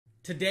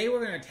Today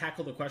we're going to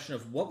tackle the question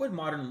of what would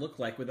Modern look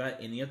like without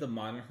any of the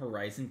Modern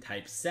Horizon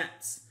type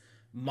sets.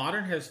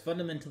 Modern has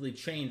fundamentally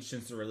changed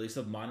since the release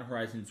of Modern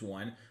Horizons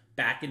 1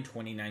 back in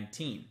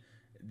 2019.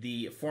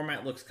 The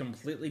format looks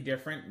completely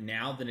different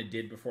now than it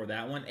did before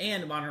that one,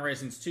 and Modern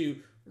Horizons 2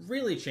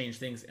 really changed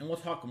things, and we'll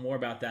talk more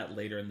about that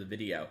later in the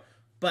video.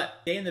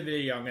 But today in the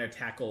video I'm going to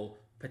tackle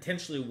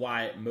potentially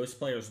why most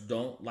players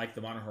don't like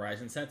the Modern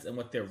Horizon sets and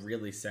what they're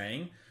really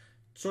saying.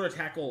 Sort of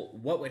tackle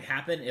what would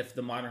happen if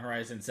the Modern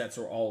Horizon sets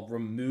were all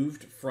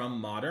removed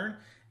from Modern,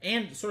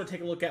 and sort of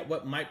take a look at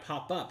what might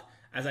pop up,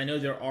 as I know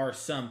there are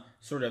some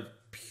sort of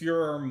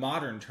pure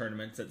Modern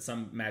tournaments that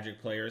some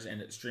Magic players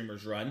and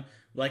streamers run,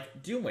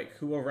 like Doomwake,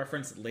 who we'll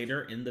reference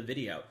later in the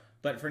video.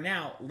 But for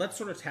now, let's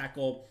sort of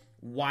tackle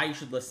why you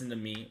should listen to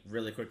me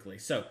really quickly.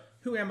 So,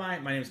 who am I?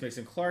 My name is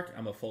Mason Clark.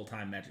 I'm a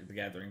full-time Magic the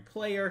Gathering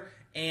player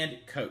and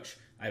coach.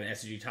 I have an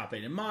SCG top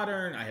 8 in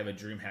Modern. I have a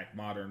DreamHack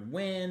Modern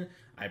win.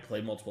 I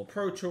play multiple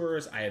Pro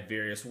Tours. I have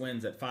various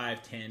wins at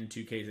 5, 10,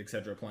 2Ks,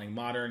 etc. playing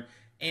Modern,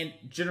 and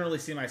generally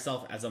see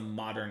myself as a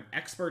Modern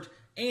expert,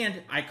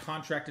 and I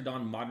contracted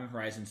on Modern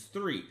Horizons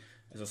 3.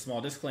 As a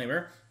small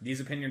disclaimer, these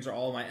opinions are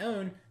all my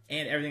own,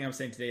 and everything I'm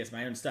saying today is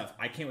my own stuff.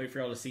 I can't wait for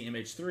y'all to see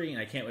MH3, and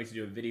I can't wait to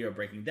do a video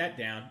breaking that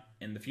down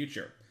in the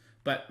future.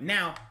 But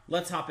now,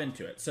 let's hop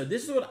into it. So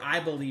this is what I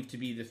believe to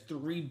be the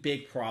 3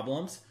 big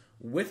problems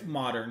with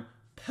Modern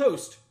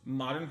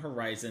post-Modern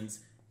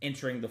Horizons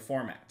entering the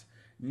format.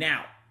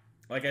 Now,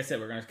 like I said,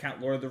 we're going to count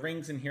Lord of the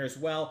Rings in here as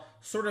well.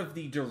 Sort of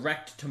the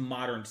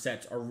direct-to-Modern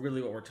sets are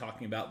really what we're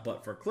talking about,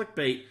 but for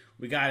clickbait,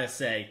 we gotta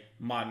say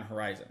Modern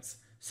Horizons.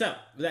 So,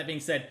 with that being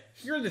said,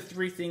 here are the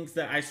 3 things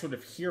that I sort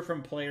of hear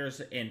from players,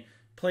 and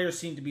players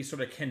seem to be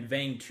sort of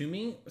conveying to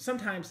me,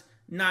 sometimes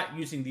not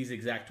using these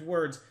exact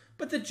words,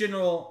 but the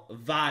general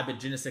vibe,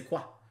 je ne sais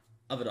quoi,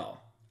 of it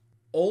all.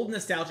 Old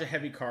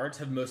nostalgia-heavy cards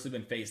have mostly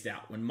been phased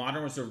out. When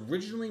Modern was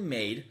originally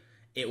made,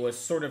 it was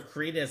sort of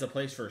created as a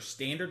place for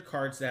standard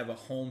cards to have a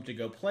home to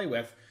go play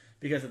with,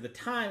 because at the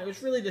time, it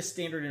was really just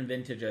standard and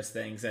vintage as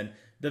things, and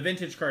the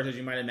vintage cards, as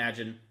you might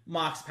imagine,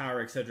 Mox,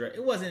 Power, etc.,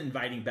 it wasn't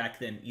inviting back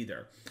then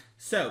either.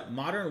 So,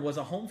 Modern was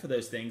a home for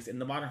those things, and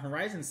the Modern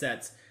Horizon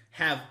sets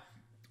have,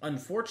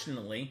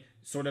 unfortunately,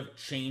 sort of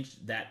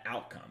changed that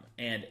outcome,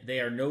 and they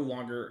are no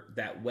longer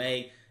that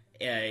way.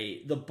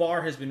 The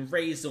bar has been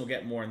raised, and we'll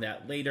get more on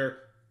that later,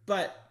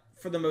 but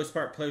for the most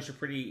part, players are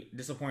pretty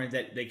disappointed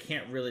that they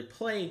can't really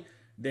play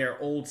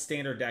their old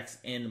standard decks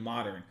in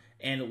Modern.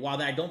 And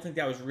while I don't think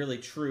that was really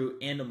true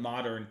in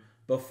Modern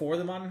before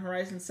the Modern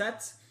Horizon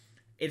sets,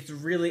 it's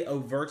really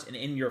overt and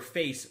in your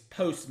face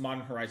post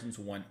Modern Horizons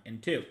 1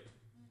 and 2.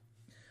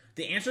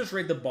 The answers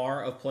rate the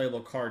bar of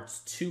playable cards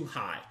too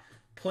high.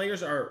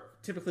 Players are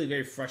typically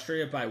very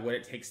frustrated by what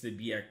it takes to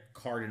be a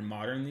card in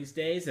Modern these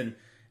days, and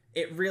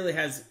it really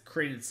has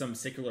created some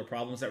secular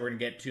problems that we're going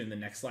to get to in the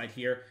next slide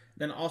here.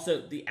 Then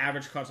also, the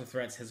average cost of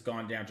threats has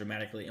gone down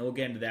dramatically, and we'll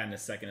get into that in a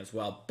second as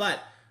well.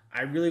 But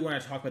I really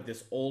want to talk about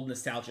this old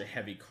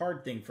nostalgia-heavy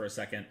card thing for a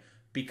second,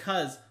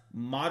 because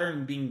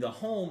Modern being the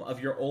home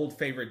of your old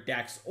favorite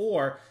decks,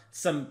 or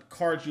some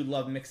cards you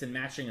love mix and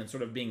matching and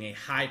sort of being a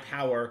high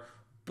power,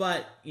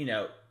 but, you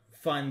know,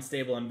 fun,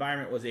 stable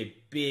environment was a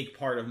big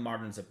part of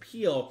Modern's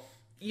appeal,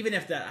 even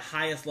if the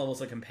highest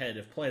levels of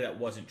competitive play that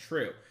wasn't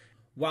true.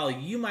 While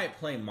you might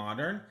play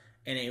Modern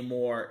in a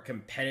more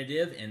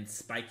competitive and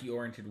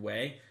spiky-oriented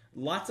way,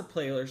 lots of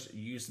players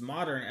use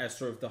Modern as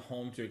sort of the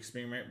home to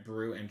experiment,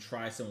 brew, and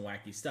try some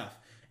wacky stuff.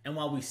 And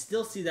while we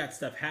still see that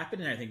stuff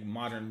happen, and I think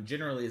Modern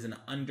generally is an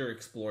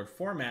underexplored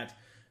format,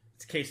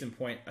 it's case in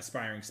point,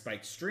 aspiring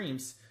spiked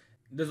streams,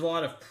 there's a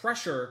lot of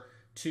pressure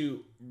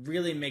to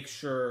really make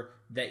sure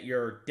that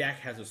your deck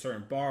has a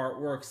certain bar,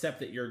 or accept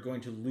that you're going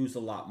to lose a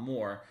lot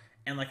more.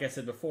 And like I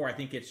said before, I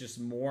think it's just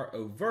more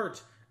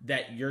overt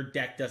that your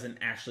deck doesn't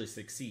actually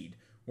succeed.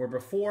 Where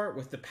before,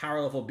 with the power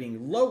level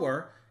being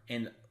lower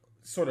and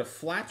sort of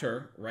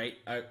flatter, right,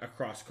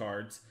 across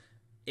cards,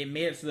 it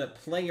made it so that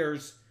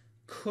players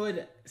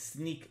could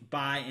sneak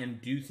by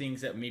and do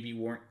things that maybe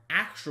weren't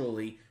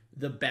actually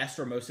the best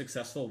or most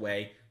successful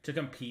way to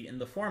compete in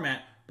the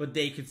format, but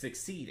they could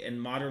succeed.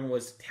 And Modern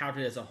was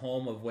touted as a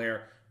home of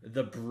where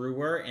the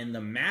brewer and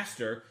the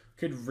master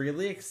could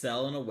really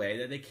excel in a way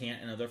that they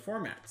can't in other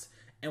formats.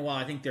 And while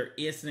I think there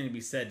is something to be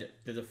said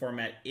that the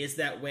format is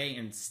that way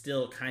and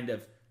still kind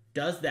of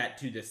does that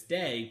to this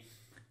day,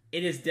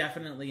 it is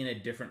definitely in a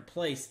different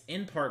place,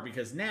 in part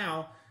because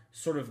now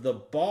sort of the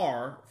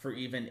bar for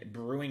even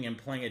brewing and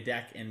playing a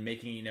deck and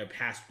making, you know,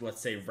 past,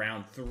 let's say,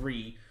 round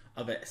 3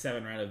 of a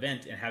 7-round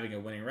event and having a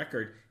winning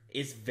record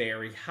is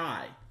very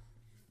high.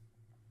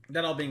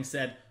 That all being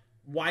said,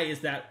 why is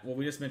that? Well,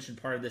 we just mentioned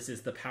part of this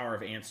is the power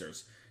of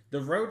answers.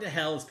 The road to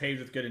hell is paved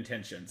with good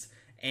intentions,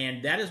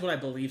 and that is what I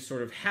believe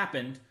sort of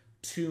happened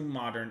to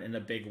Modern in a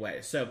big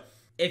way. So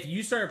if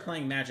you started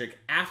playing Magic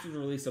after the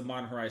release of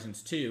Modern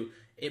Horizons 2,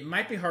 it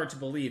might be hard to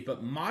believe,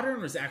 but Modern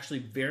was actually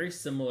very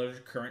similar to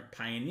current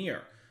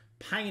Pioneer.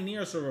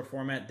 Pioneer is sort of a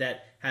format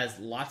that has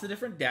lots of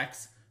different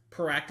decks.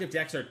 Proactive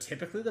decks are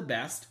typically the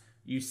best.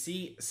 You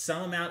see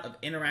some amount of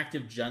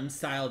interactive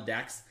Jund-style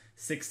decks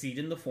succeed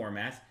in the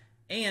format,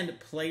 and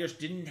players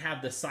didn't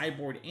have the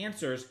sideboard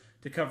answers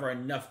to cover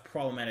enough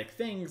problematic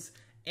things,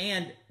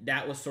 and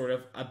that was sort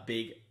of a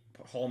big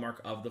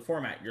hallmark of the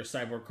format. Your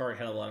sideboard card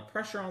had a lot of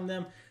pressure on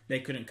them. They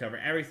couldn't cover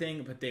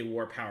everything, but they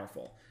were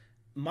powerful.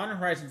 Modern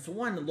Horizons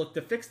 1 looked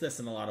to fix this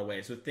in a lot of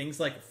ways with things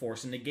like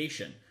Force and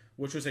Negation,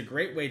 which was a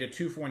great way to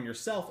 2-for-1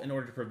 yourself in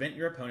order to prevent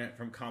your opponent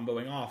from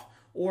comboing off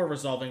or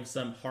resolving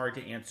some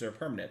hard-to-answer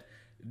permanent.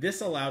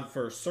 This allowed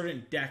for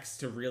certain decks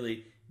to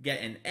really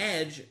get an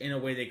edge in a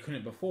way they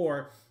couldn't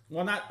before,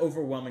 while not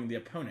overwhelming the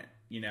opponent.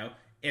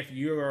 If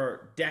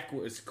your deck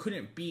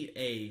couldn't beat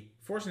a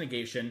Force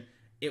Negation,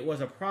 it was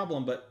a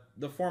problem, but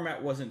the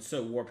format wasn't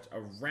so warped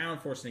around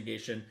Force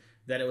Negation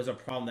that it was a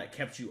problem that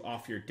kept you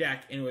off your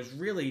deck, and it was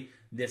really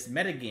this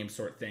metagame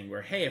sort of thing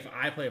where, hey, if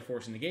I play a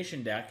Force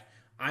Negation deck,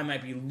 I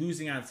might be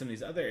losing on some of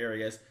these other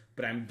areas,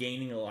 but I'm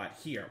gaining a lot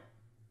here.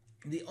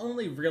 The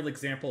only real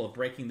example of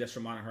breaking this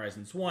from Modern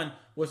Horizons 1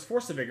 was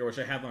Force of Vigor, which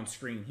I have on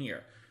screen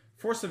here.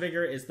 Force of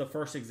Vigor is the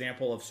first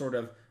example of sort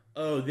of,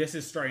 oh, this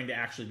is starting to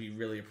actually be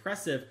really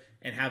oppressive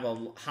and have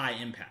a high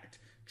impact.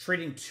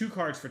 Trading 2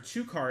 cards for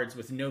 2 cards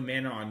with no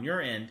mana on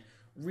your end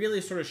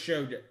really sort of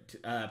showed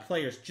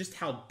players just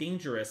how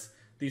dangerous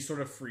these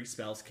sort of free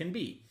spells can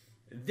be.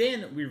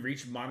 Then we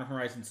reached Modern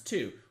Horizons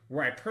 2,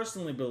 where I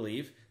personally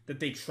believe that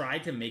they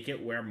tried to make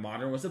it where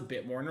Modern was a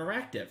bit more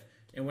interactive.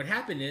 And what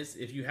happened is,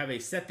 if you have a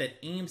set that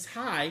aims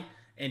high,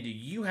 and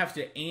you have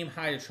to aim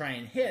high to try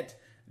and hit,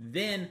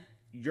 then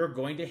you're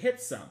going to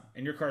hit some,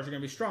 and your cards are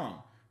going to be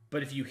strong.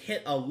 But if you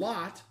hit a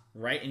lot,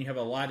 right, and you have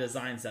a lot of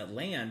designs that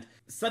land,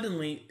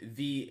 suddenly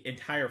the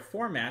entire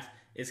format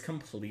is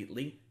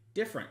completely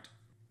different.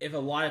 If a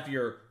lot of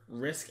your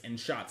risk and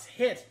shots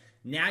hit,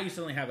 now you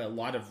suddenly have a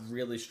lot of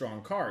really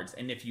strong cards.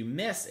 And if you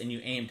miss and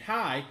you aimed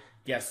high,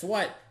 guess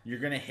what? You're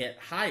going to hit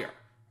higher,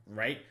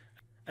 right?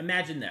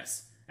 Imagine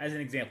this as an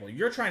example.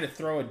 You're trying to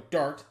throw a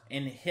dart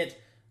and hit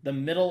the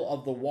middle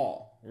of the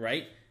wall,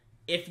 right?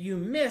 If you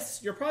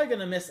miss, you're probably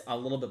going to miss a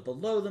little bit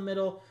below the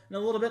middle and a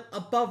little bit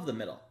above the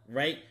middle,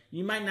 right?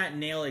 You might not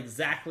nail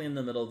exactly in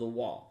the middle of the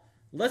wall.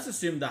 Let's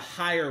assume the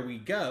higher we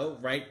go,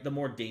 right, the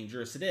more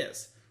dangerous it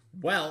is.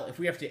 Well, if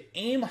we have to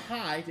aim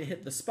high to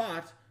hit the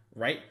spot,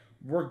 right,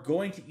 we're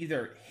going to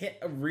either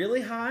hit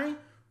really high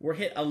or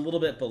hit a little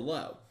bit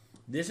below.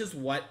 This is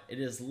what it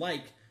is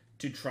like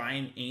to try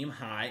and aim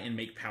high and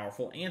make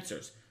powerful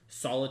answers.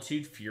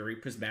 Solitude, Fury,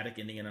 Prismatic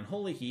Ending, and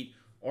Unholy Heat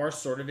are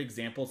sort of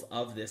examples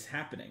of this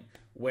happening,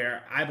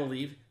 where I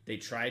believe they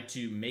tried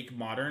to make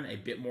Modern a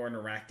bit more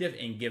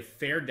interactive and give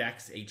fair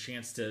decks a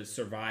chance to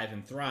survive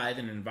and thrive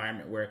in an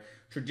environment where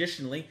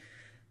traditionally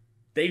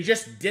they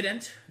just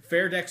didn't.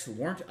 Fair decks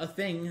weren't a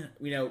thing.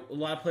 A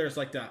lot of players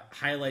like to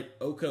highlight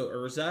Oko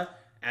Urza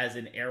as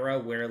an era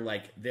where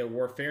there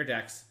were fair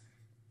decks,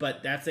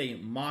 but that's a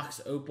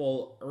Mox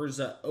Opal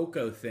Urza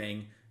Oko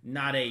thing,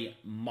 not a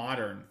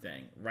modern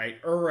thing,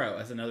 right? Uro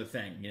as another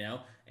thing,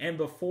 And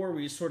before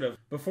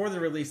the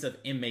release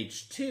of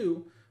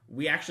MH2,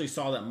 we actually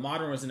saw that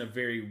Modern was in a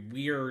very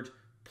weird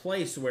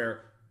place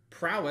where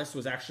Prowess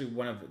was actually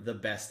one of the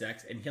best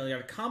decks, and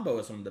Heliod Combo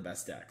was one of the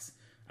best decks.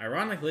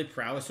 Ironically,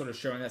 Prowess sort of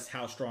showing us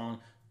how strong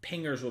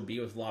pingers will be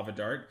with Lava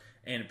Dart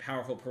and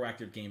powerful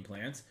proactive game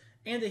plans.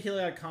 And the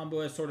Heliod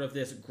Combo is sort of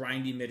this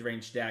grindy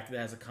mid-range deck that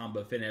has a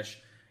combo finish,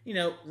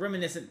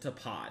 reminiscent to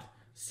Pod.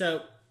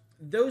 So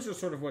those are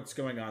sort of what's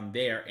going on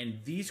there, and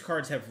these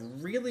cards have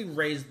really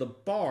raised the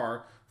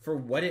bar for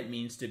what it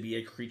means to be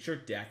a creature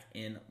deck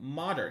in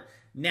Modern.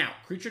 Now,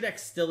 creature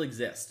decks still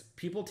exist.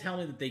 People tell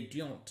me that they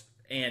don't,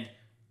 and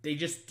they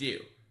just do.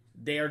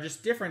 They are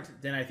just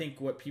different than I think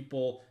what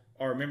people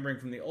are remembering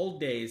from the old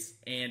days,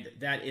 and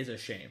that is a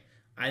shame.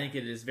 I think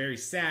it is very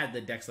sad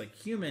that decks like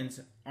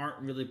Humans aren't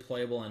really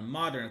playable in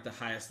Modern at the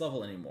highest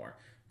level anymore.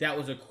 That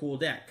was a cool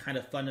deck, kind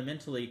of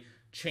fundamentally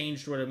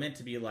changed what it meant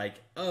to be like,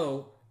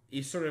 oh,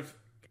 you sort of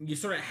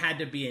had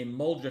to be a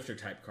Muldrifter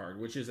type card,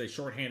 which is a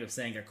shorthand of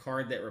saying a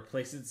card that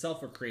replaces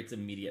itself or creates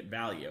immediate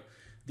value.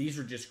 These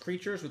were just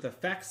creatures with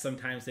effects.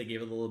 Sometimes they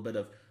gave a little bit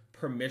of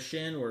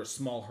permission or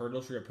small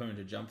hurdles for your opponent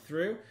to jump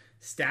through.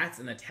 Stats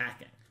and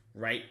attacking,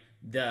 right?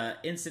 The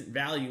instant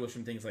value was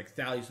from things like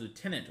Thalia's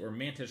Lieutenant or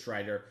Mantis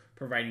Rider,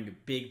 providing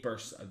big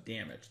bursts of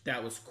damage.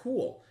 That was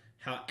cool.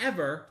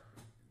 However,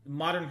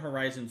 Modern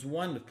Horizons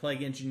 1 with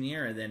Plague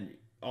Engineer and then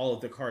all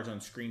of the cards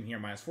on screen here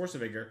minus Force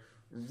of Vigor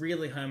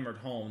really hammered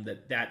home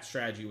that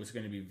strategy was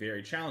going to be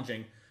very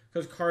challenging,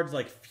 because cards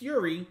like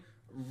Fury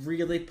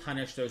really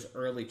punish those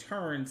early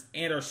turns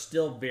and are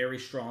still very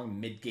strong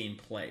mid-game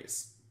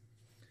plays.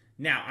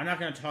 Now, I'm not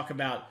going to talk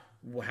about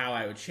how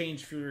I would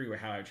change Fury or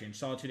how I would change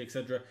Solitude,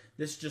 etc.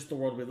 This is just the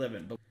world we live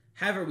in. But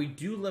however, we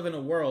do live in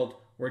a world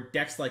where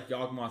decks like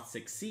Yawgmoth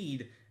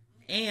succeed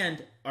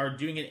and are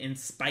doing it in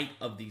spite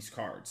of these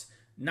cards.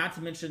 Not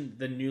to mention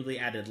the newly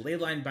added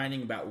Leyline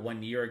Binding about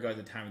 1 year ago at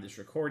the time of this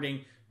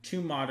recording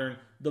to Modern.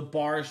 The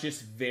bar is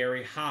just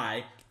very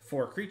high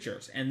for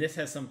creatures, and this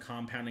has some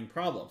compounding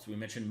problems. We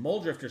mentioned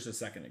Muldrifters a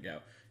second ago.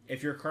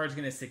 If your card's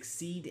going to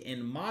succeed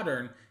in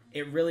Modern,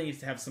 it really needs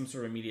to have some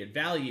sort of immediate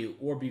value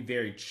or be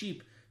very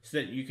cheap so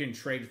that you can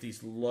trade with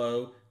these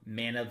low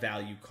mana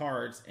value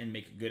cards and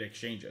make good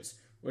exchanges.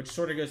 Which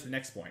sort of goes to the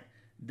next point.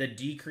 The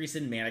decrease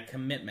in mana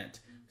commitment.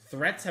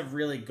 Threats have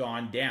really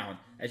gone down.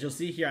 As you'll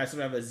see here, I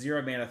sort of have a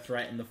 0 mana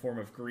threat in the form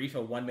of Grief,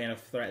 a 1 mana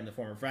threat in the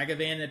form of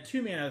Ragavan, and a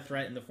 2 mana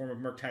threat in the form of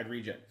Murktide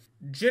Regent.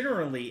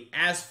 Generally,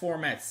 as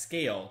formats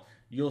scale,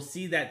 you'll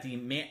see that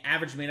the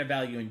average mana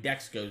value in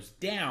decks goes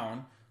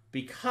down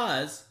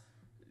because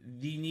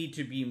you need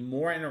to be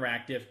more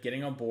interactive,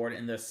 getting on board,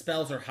 and the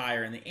spells are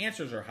higher and the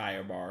answers are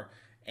higher bar.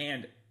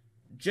 And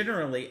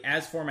generally,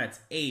 as formats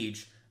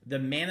age, the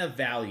mana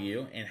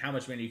value and how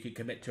much mana you can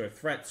commit to a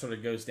threat sort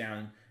of goes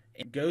down.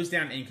 It goes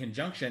down in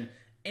conjunction,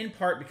 in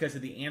part because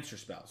of the answer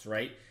spells,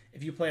 right?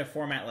 If you play a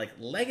format like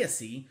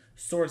Legacy,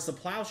 Swords to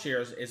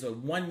Plowshares is a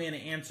 1 mana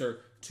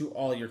answer to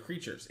all your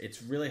creatures.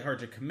 It's really hard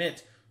to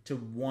commit to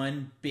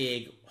one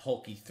big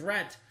hulky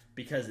threat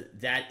because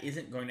that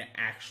isn't going to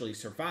actually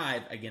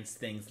survive against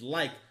things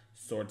like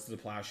Swords to the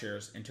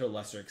Plowshares and to a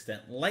lesser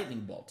extent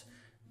Lightning Bolt.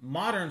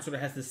 Modern sort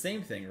of has the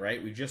same thing,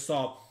 right? We just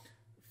saw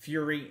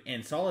Fury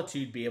and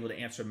Solitude be able to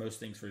answer most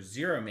things for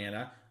 0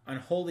 mana.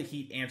 Unholy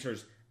Heat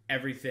answers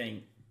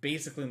everything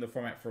basically in the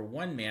format for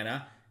 1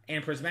 mana,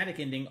 and Prismatic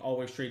Ending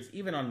always trades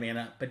even on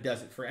mana, but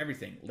does it for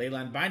everything.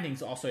 Leyline Binding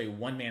is also a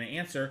 1 mana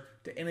answer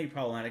to any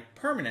problematic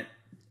permanent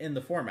in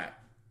the format.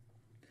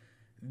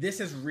 This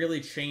has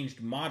really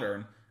changed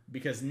Modern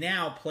because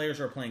now players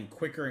are playing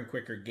quicker and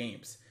quicker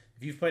games.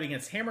 If you've played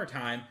against Hammer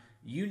Time,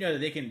 you know that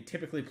they can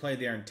typically play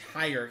their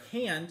entire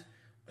hand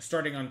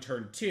starting on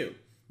turn 2.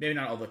 Maybe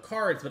not all the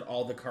cards, but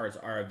all the cards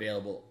are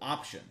available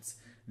options.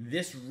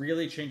 This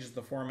really changes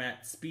the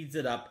format, speeds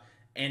it up,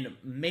 and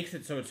makes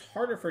it so it's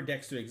harder for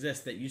decks to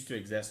exist that used to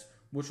exist,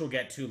 which we'll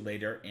get to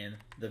later in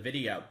the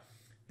video.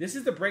 This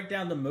is the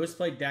breakdown of the most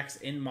played decks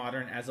in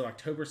Modern as of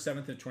October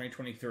 7th of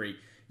 2023.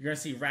 You're going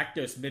to see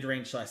Rakdos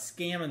Midrange /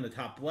 Scam in the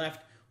top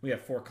left. We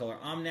have 4-color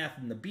Omnath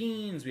in the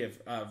beans. We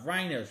have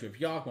Rhinos. We have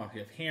Yawgmoth. We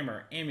have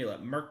Hammer,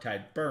 Amulet,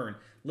 Murktide, Burn,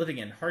 Living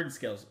Hardened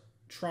Scales,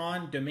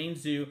 Tron, Domain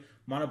Zoo,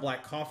 Mono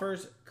Black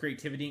Coffers,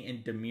 Creativity,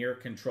 and Dimir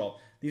Control.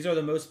 These are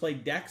the most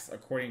played decks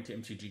according to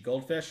MTG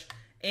Goldfish.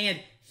 And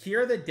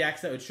here are the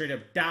decks that would straight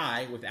up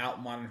die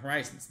without Modern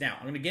Horizons. Now,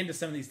 I'm going to get into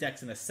some of these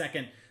decks in a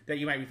second that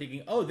you might be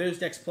thinking, oh, those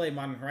decks play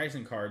Modern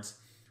Horizon cards.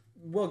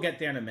 We'll get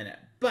there in a minute.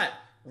 But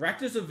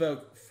Rakdos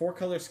Evoke,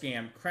 4-color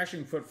Scam,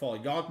 Crashing Footfall,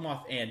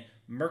 Yawgmoth, and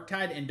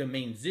Murktide and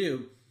Domain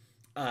Zoo.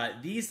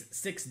 These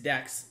 6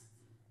 decks,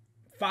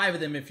 5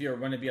 of them if you're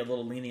going to be a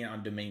little lenient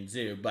on Domain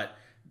Zoo, but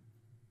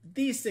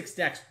these 6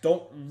 decks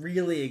don't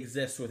really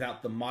exist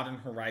without the Modern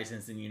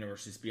Horizons and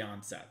Universes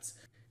Beyond sets.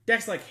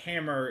 Decks like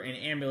Hammer and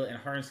Amulet and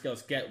Hardened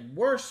Scales get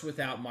worse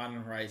without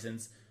Modern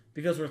Horizons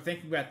because we're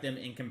thinking about them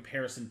in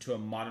comparison to a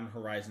Modern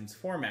Horizons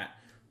format.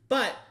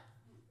 But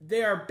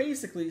they are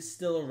basically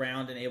still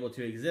around and able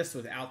to exist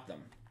without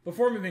them.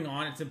 Before moving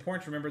on, it's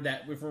important to remember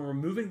that if we're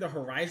removing the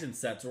Horizon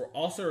sets, we're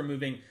also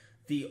removing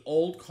the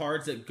old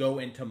cards that go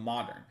into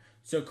Modern.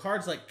 So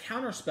cards like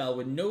Counterspell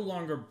would no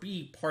longer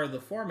be part of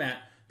the format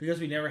because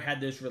we never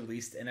had those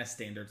released in a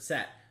standard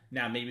set.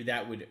 Now, maybe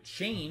that would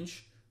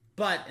change,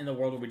 but in the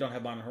world where we don't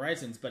have Modern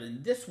Horizons, but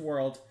in this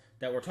world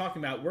that we're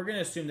talking about, we're going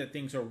to assume that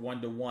things are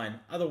 1-to-1.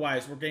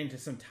 Otherwise, we're getting to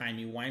some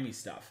timey-wimey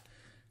stuff.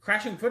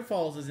 Crashing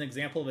Footfalls is an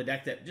example of a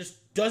deck that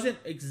just doesn't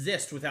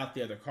exist without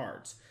the other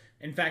cards.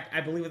 In fact,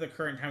 I believe at the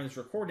current time of this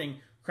recording,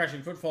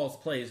 Crashing Footfalls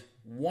plays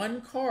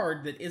one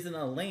card that isn't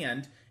a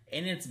land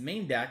in its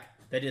main deck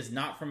that is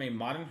not from a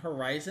Modern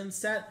Horizons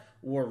set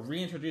or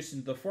reintroduced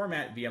into the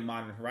format via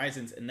Modern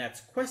Horizons, and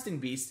that's Questing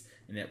Beast,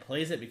 and it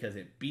plays it because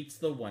it beats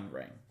the One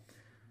Ring.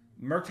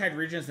 Murktide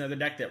Regent is another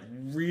deck that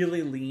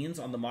really leans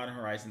on the Modern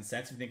Horizons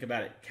sets. If you think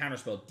about it,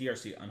 Counterspell,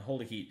 DRC,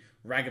 Unholy Heat,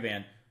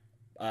 Ragavan,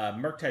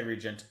 Murktide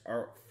Regent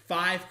are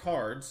 5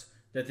 cards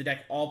that the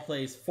deck all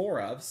plays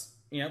 4 of,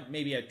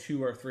 maybe a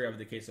 2 or 3 of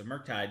the case of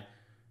Murktide,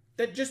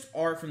 that just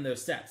are from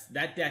those sets.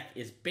 That deck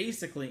is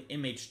basically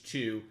image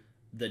to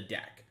the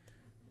deck.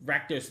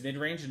 Rakdos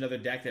Midrange, another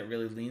deck that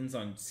really leans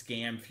on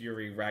Scam,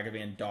 Fury,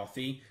 Ragavan,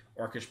 Dauthi,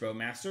 Orcish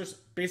Bowmasters.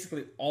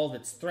 Basically, all of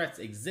its threats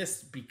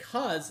exist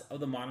because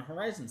of the Modern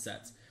Horizon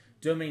sets.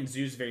 Domain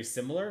Zoo is very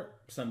similar.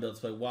 Some builds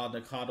play Wild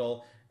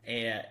Nacatl,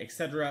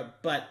 etc.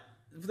 But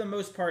for the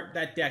most part,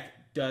 that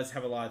deck does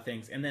have a lot of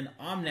things. And then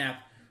Omnath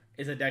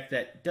is a deck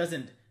that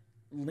doesn't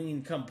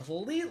lean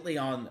completely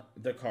on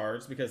the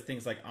cards because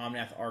things like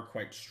Omnath are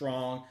quite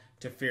strong,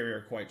 Teferi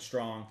are quite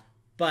strong,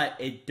 but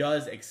it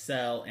does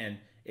excel, and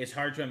it's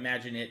hard to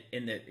imagine it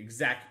in the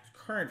exact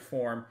current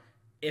form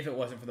if it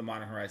wasn't for the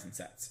Modern Horizon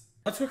sets.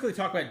 Let's quickly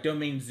talk about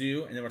Domain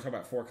Zoo, and then we'll talk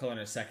about 4-color in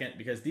a second,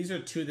 because these are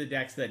 2 of the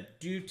decks that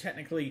do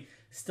technically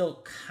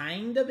still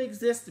kind of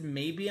exist,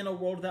 maybe in a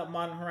world without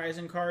Modern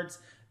Horizon cards.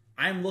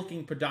 I'm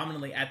looking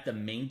predominantly at the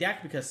main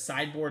deck because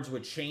sideboards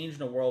would change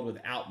in a world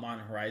without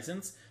Modern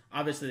Horizons.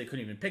 Obviously, they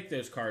couldn't even pick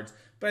those cards,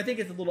 but I think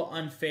it's a little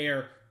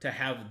unfair to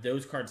have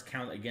those cards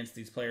count against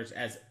these players,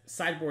 as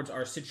sideboards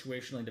are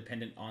situationally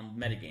dependent on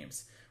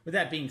metagames. With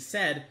that being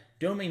said,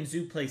 Domain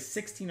Zoo plays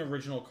 16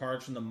 original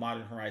cards from the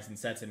Modern Horizon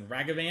sets in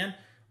Ragavan,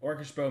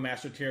 Orcish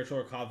Bowmaster,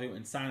 Territorial Kavu,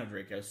 and Sino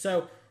Draco.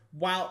 So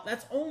while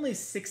that's only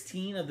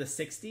 16 of the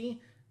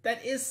 60,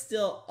 that is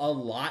still a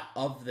lot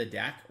of the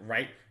deck,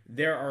 right?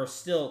 There are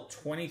still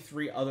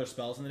 23 other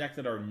spells in the deck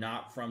that are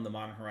not from the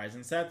Modern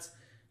Horizon sets.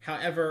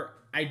 However,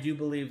 I do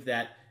believe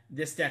that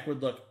this deck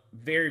would look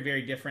very,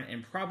 very different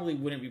and probably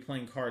wouldn't be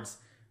playing cards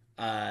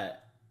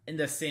in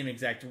the same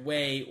exact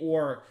way,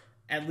 or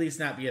at least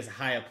not be as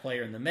high a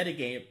player in the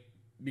metagame,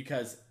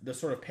 because the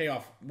sort of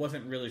payoff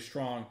wasn't really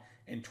strong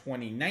in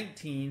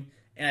 2019,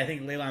 and I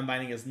think Leyline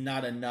Binding is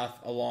not enough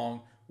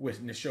along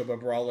with Nashoba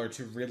Brawler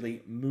to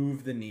really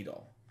move the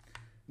needle.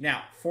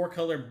 Now,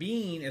 4-color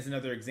Bean is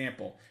another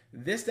example.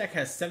 This deck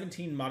has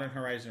 17 Modern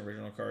Horizon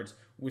original cards,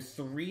 with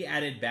 3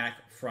 added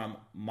back from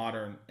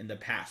Modern in the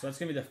past. So that's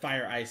going to be the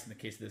Fire Ice in the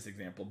case of this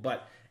example.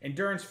 But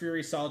Endurance,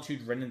 Fury,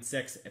 Solitude, Renin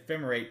 6,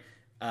 Ephemerate,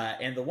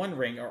 and the One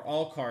Ring are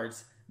all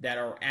cards that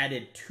are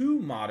added to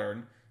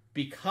Modern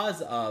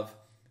because of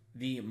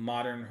the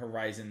Modern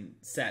Horizon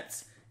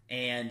sets.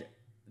 And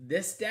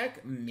this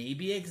deck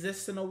maybe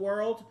exists in a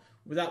world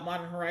without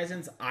Modern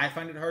Horizons. I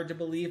find it hard to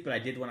believe, but I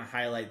did want to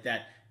highlight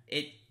that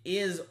it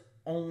is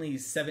only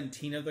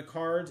 17 of the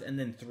cards and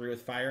then 3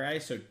 with Fire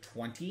Ice, so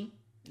 20,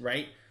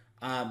 right?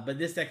 But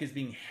this deck is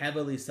being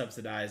heavily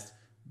subsidized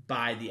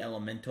by the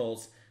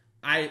Elementals.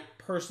 I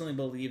personally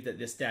believe that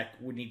this deck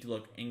would need to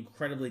look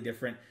incredibly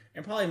different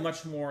and probably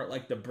much more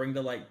like the Bring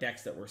to Light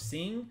decks that we're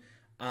seeing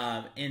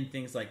in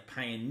things like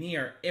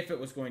Pioneer if it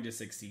was going to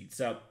succeed.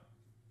 So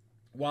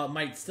while it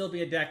might still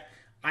be a deck,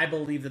 I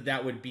believe that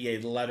that would be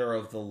a letter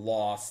of the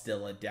law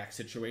still a deck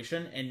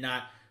situation and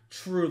not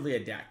truly a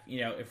deck.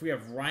 You know, if we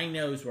have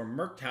Rhinos or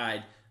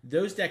Murktide,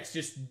 those decks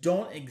just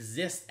don't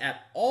exist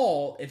at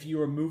all if you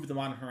remove the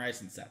Modern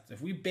Horizon sets.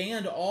 If we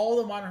banned all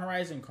the Modern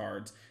Horizon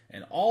cards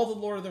and all the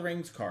Lord of the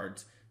Rings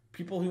cards,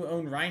 people who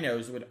own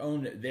Rhinos would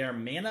own their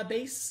mana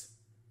base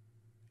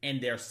and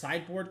their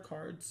sideboard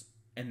cards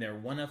and their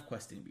one-of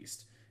Questing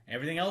Beast.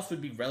 Everything else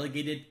would be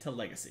relegated to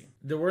Legacy.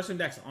 There were some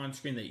decks on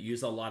screen that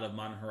use a lot of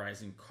Modern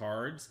Horizon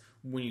cards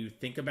when you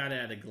think about it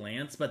at a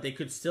glance, but they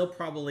could still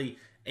probably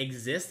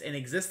exist and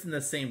exist in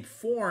the same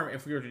form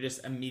if we were to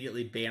just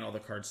immediately ban all the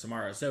cards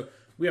tomorrow. So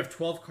we have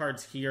 12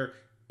 cards here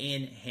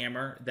in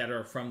Hammer that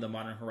are from the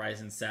Modern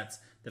Horizon sets.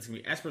 That's going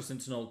to be Esper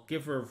Sentinel,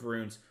 Giver of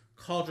Runes,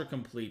 Cauldron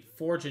Complete,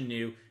 Forge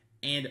Anew,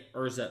 and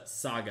Urza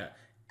Saga.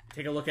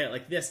 Take a look at it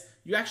like this.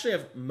 You actually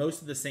have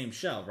most of the same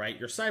shell, right?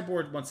 Your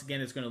sideboard, once again,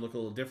 is going to look a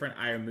little different.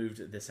 I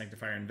removed the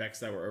Sanctifier and Vex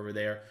that were over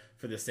there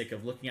for the sake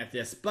of looking at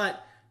this,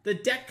 but the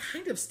deck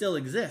kind of still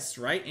exists,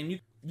 right? And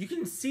you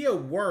can see a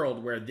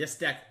world where this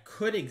deck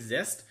could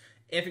exist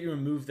if you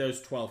remove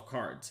those 12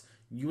 cards.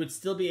 You would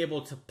still be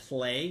able to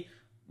play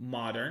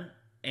Modern,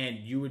 and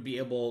you would be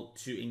able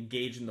to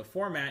engage in the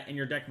format, and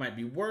your deck might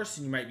be worse,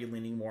 and you might be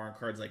leaning more on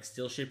cards like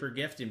Steel Shaper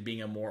Gift and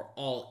being a more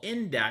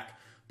all-in deck,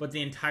 but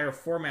the entire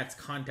format's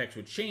context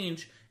would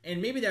change,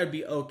 and maybe that would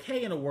be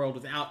okay in a world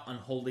without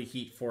Unholy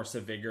Heat, Force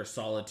of Vigor,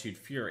 Solitude,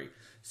 Fury.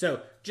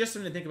 So just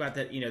something to think about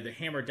that, you know, the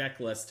Hammer deck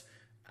list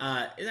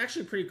is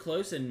actually pretty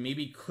close and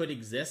maybe could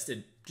exist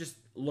and just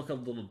look a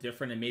little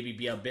different and maybe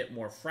be a bit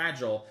more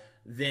fragile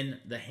than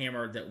the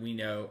Hammer that we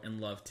know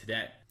and love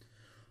today.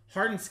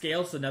 Hardened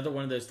Scale is another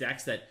one of those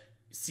decks that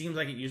seems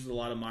like it uses a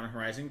lot of Modern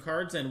Horizon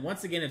cards, and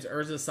once again, it's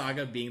Urza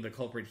Saga being the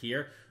culprit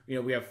here. You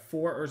know, we have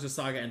 4 Urza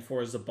Saga and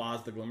 4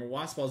 Zabaz the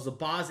Glimmerwasp. While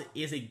Zabaz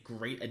is a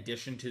great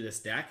addition to this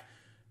deck,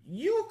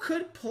 you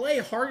could play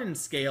Hardened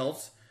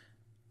Scales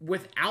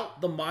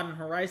without the Modern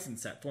Horizon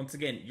set. Once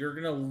again, you're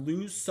going to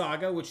lose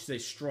Saga, which is a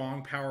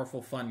strong,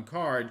 powerful, fun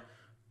card,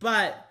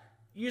 but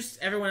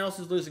everyone else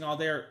is losing all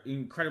their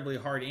incredibly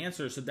hard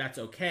answers, so that's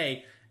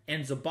okay.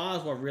 And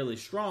Zabaz, while really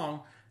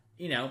strong,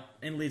 you know,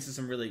 and leads to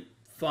some really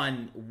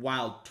fun,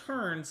 wild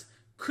turns,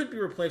 could be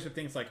replaced with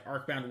things like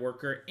Arcbound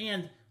Worker,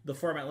 and the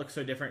format looks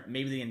so different,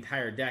 maybe the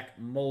entire deck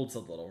molds a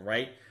little,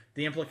 right?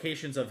 The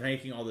implications of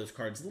making all those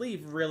cards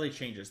leave really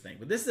changes things.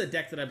 But this is a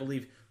deck that I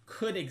believe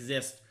could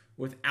exist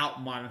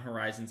without Modern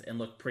Horizons and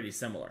look pretty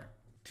similar.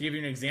 To give you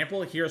an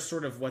example, here's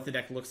sort of what the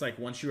deck looks like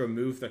once you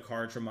remove the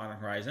cards from Modern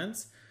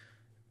Horizons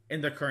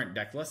in the current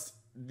deck list.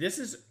 This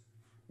is,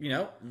 you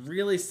know,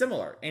 really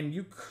similar. And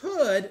you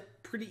could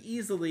pretty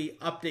easily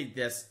update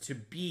this to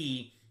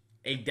be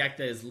a deck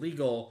that is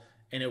legal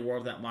in a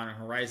world without Modern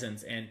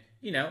Horizons. And,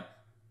 you know,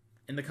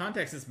 in the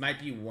context, this might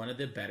be one of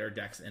the better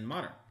decks in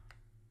Modern.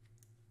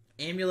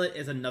 Amulet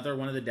is another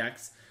one of the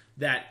decks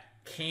that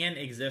can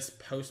exist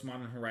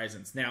post-Modern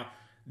Horizons. Now,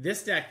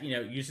 this deck, you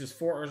know, uses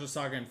 4 Urza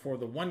Saga and 4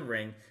 the One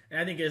Ring, and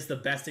I think it is the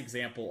best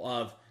example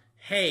of,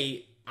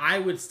 hey, I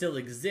would still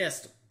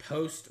exist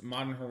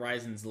post-Modern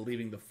Horizons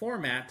leaving the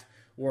format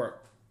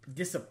or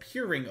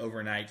disappearing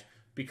overnight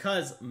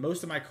because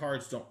most of my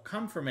cards don't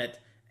come from it,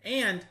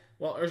 and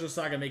while Urza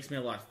Saga makes me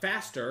a lot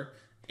faster,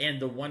 and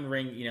the One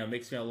Ring, you know,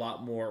 makes me a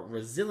lot more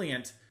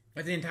resilient,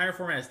 if the entire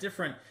format is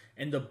different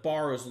and the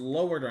bar is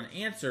lowered on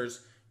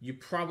answers, you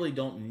probably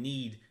don't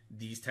need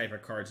these type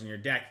of cards in your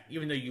deck,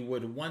 even though you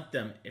would want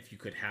them if you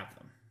could have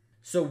them.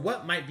 So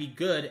what might be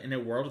good in a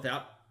world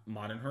without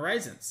Modern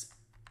Horizons?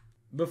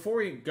 Before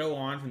we go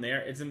on from there,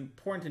 it's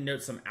important to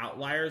note some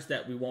outliers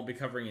that we won't be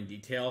covering in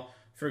detail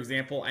For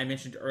example, I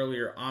mentioned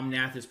earlier,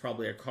 Omnath is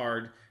probably a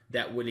card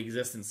that would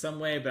exist in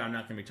some way, but I'm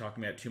not going to be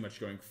talking about it too much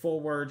going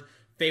forward.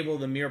 Fable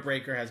the Mirror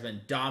Breaker has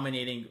been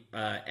dominating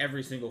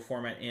every single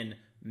format in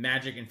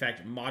Magic. In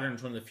fact, Modern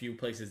is one of the few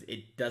places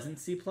it doesn't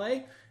see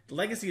play.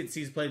 Legacy it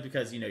sees play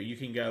because, you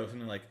can go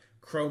something like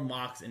Chrome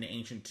Mox into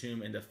Ancient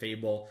Tomb into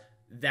Fable.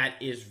 That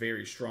is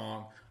very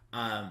strong.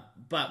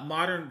 But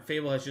Modern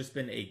Fable has just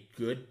been a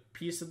good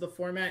piece of the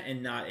format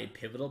and not a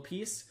pivotal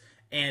piece.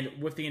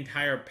 And with the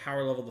entire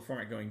power level of the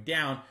format going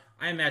down,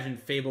 I imagine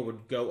Fable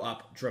would go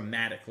up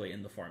dramatically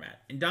in the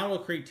format.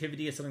 Indomitable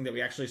Creativity is something that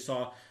we actually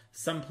saw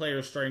some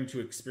players starting to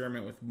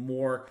experiment with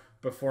more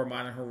before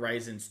Modern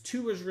Horizons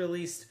 2 was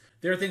released.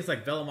 There are things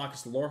like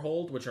Velomachus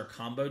Lorehold, which are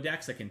combo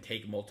decks that can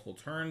take multiple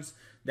turns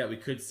that we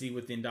could see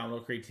with the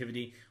Indomitable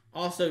Creativity.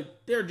 Also,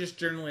 there are just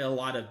generally a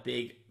lot of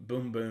big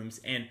boom booms,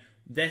 and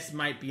this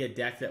might be a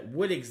deck that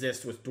would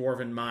exist with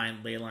Dwarven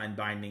Mind, Leyline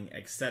Binding,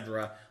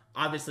 etc.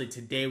 Obviously,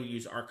 today we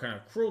use Archon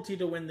of Cruelty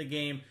to win the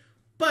game,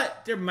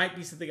 but there might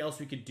be something else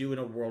we could do in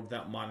a world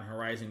without Modern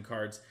Horizon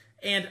cards,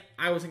 and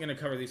I wasn't going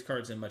to cover these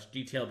cards in much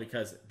detail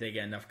because they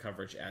get enough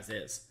coverage as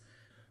is.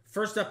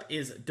 First up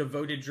is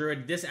Devoted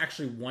Druid. This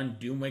actually won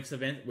Doomwake's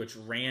event, which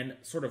ran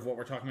sort of what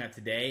we're talking about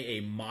today,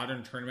 a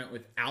Modern tournament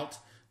without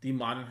the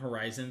Modern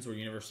Horizons or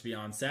Universe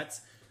Beyond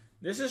sets.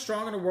 This is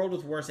strong in a world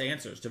with worse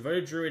answers.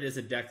 Devoted Druid is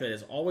a deck that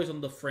is always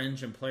on the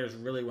fringe and players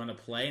really want to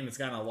play, and it's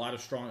gotten a lot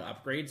of strong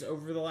upgrades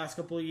over the last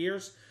couple of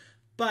years,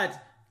 but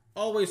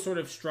always sort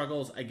of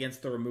struggles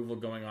against the removal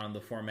going on in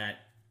the format,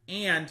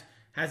 and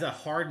has a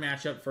hard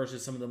matchup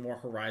versus some of the more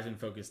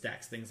Horizon-focused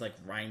decks. Things like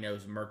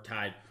Rhinos,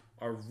 Murktide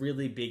are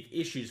really big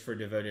issues for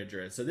Devoted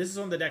Druid. So this is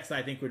one of the decks that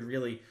I think would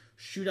really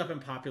shoot up in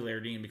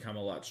popularity and become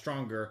a lot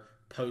stronger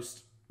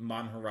post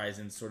Modern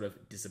Horizons sort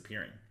of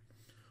disappearing.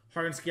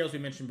 Hardened Scales we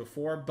mentioned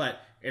before, but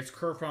its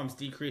curve problems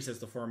decrease as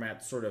the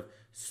format sort of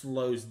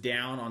slows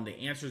down on the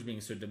answers being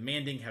so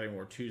demanding, having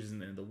more twos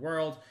in the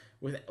world.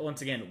 With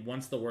once again,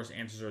 once the worst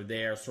answers are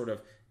there, sort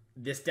of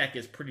this deck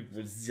is pretty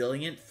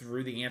resilient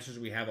through the answers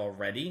we have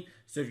already.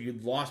 So if you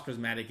lost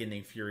Prismatic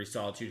Ending, Fury,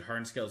 Solitude,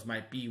 Hardened Scales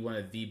might be one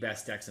of the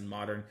best decks in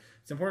Modern.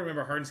 It's important to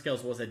remember Hardened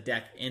Scales was a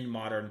deck in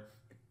Modern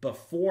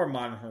before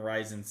Modern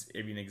Horizons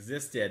even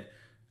existed.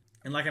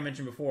 And like I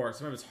mentioned before,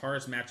 some of its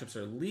hardest matchups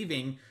are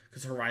leaving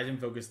because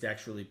Horizon-focused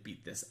decks really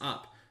beat this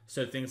up.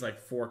 So things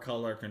like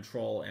 4-color,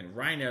 Control, and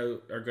Rhino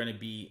are going to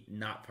be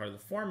not part of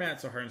the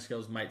format, so Hardened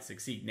Scales might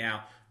succeed.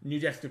 Now, new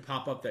decks could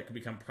pop up that could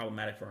become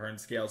problematic for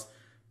Hardened Scales,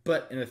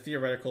 but in a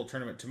theoretical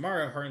tournament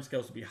tomorrow, Hardened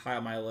Scales will be high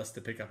on my list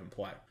to pick up and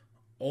play.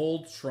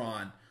 Old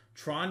Tron.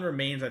 Tron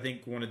remains, I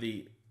think, one of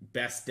the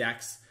best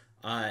decks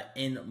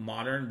in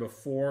Modern.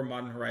 Before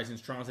Modern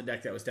Horizons, Tron was a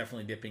deck that was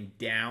definitely dipping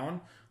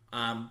down,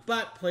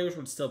 but players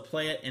would still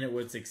play it and it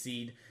would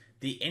succeed.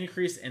 The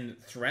increase in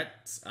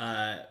threats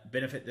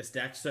benefit this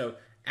deck. So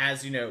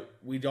as you know,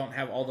 we don't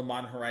have all the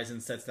Modern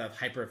Horizons sets that have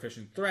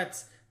hyper-efficient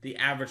threats. The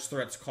average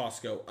threats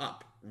cost go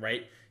up,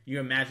 right? You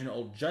imagine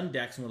old Jund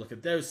decks, and we look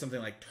at those,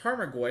 something like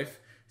Tarmogoyf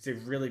is a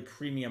really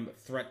premium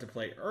threat to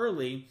play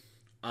early,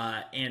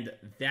 and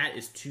that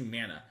is 2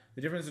 mana.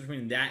 The difference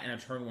between that and a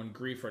turn 1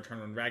 Grief or a turn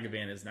 1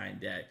 Ragavan is 9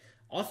 day.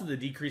 Also, the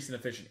decrease in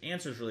efficient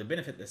answers really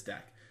benefit this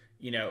deck.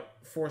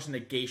 Force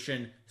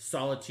Negation,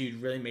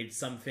 Solitude really made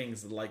some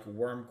things like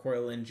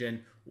Wormcoil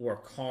Engine or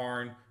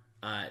Karn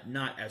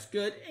not as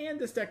good, and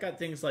this deck got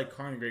things like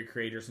Karn the Great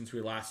Creator since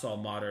we last saw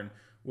Modern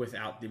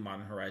without the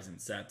Modern Horizon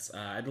sets.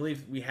 I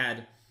believe we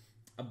had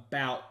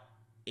about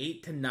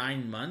 8 to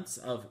 9 months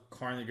of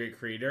Karn the Great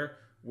Creator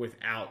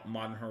without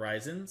Modern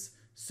Horizons.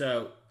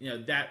 So,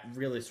 that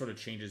really sort of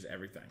changes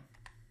everything.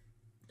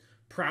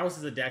 Prowess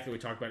is a deck that we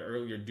talked about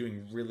earlier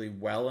doing really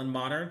well in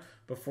Modern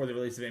before the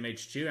release of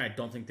MH2, and I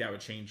don't think that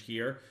would change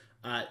here.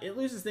 It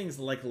loses things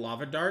like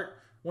Lava Dart.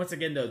 Once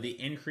again, though, the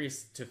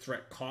increase to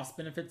threat cost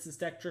benefits this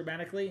deck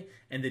dramatically,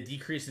 and the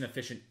decrease in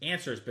efficient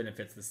answers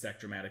benefits this deck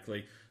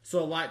dramatically. So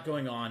a lot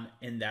going on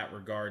in that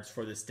regards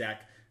for this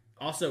deck.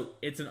 Also,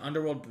 it's an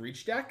Underworld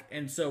Breach deck,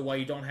 and so while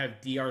you don't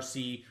have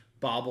DRC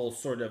Bauble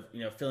sort of,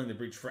 filling the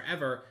breach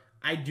forever,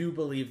 I do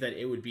believe that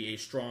it would be a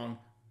strong,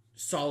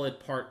 solid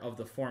part of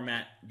the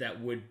format that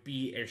would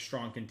be a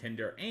strong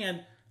contender,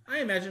 and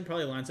I imagine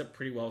probably lines up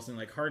pretty well with something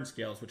like Hardened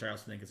Scales, which I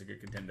also think is a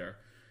good contender.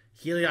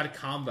 Heliod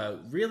Combo,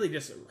 really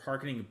just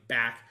harkening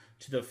back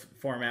to the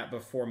format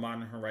before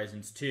Modern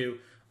Horizons 2.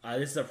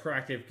 This is a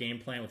proactive game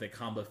plan with a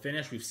combo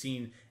finish. We've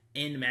seen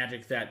in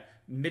Magic that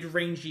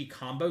mid-rangey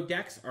combo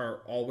decks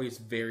are always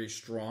very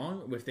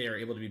strong if they are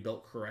able to be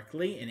built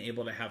correctly and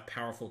able to have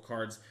powerful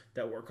cards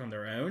that work on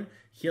their own.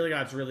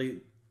 Heliod's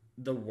really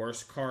the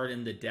worst card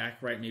in the deck,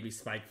 right? Maybe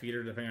Spike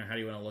Feeder, depending on how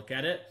you want to look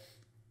at it.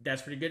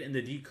 That's pretty good, and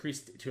the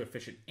decrease to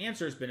efficient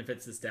answers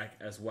benefits this deck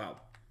as well.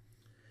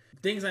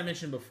 Things I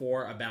mentioned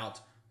before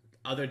about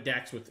other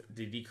decks with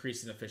the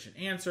decrease in efficient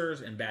answers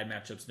and bad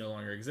matchups no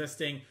longer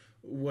existing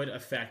would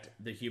affect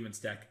the Humans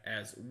deck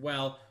as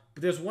well.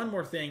 But there's one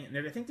more thing, and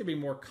I think there'd be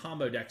more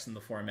combo decks in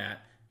the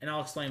format, and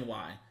I'll explain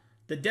why.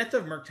 The death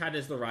of Murktide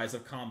is the rise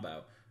of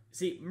combo.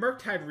 See,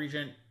 Murktide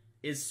Regent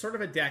is sort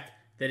of a deck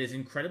that is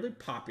incredibly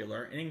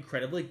popular and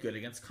incredibly good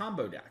against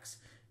combo decks.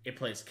 It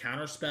plays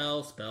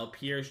Counterspell, Spell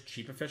Pierce,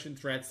 cheap efficient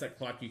threats that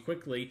clock you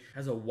quickly,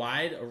 has a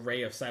wide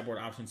array of sideboard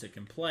options it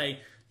can play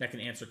that can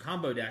answer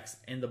combo decks,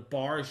 and the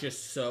bar is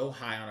just so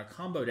high on a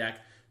combo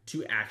deck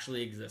to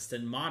actually exist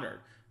in Modern.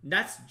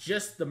 That's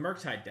just the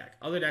Murktide deck.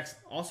 Other decks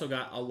also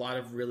got a lot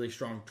of really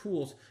strong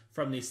tools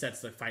from these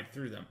sets that fight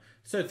through them.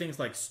 So things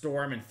like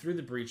Storm and Through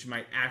the Breach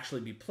might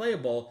actually be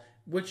playable,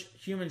 which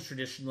Humans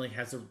traditionally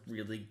has a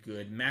really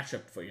good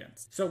matchup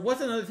against. So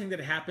what's another thing that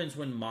happens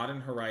when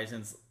Modern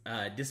Horizons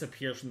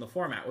disappears from the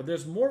format? Well,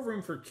 there's more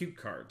room for cute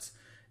cards.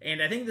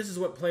 And I think this is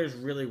what players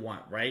really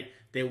want, right?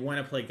 They want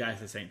to play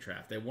Geist of St.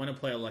 Traft. They want to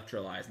play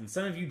Electrolyze. And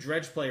some of you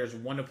Dredge players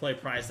want to play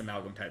Prized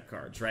Amalgam type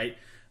cards, right?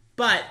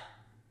 But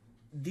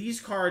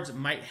these cards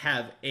might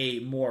have a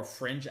more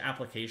fringe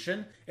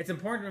application. It's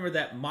important to remember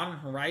that Modern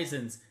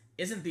Horizons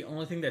isn't the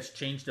only thing that's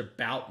changed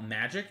about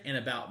Magic and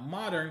about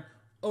Modern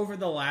over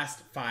the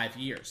last 5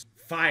 years.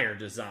 Fire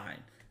design.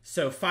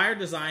 So fire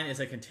design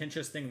is a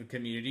contentious thing in the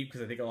community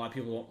because I think a lot of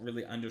people don't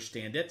really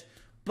understand it.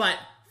 But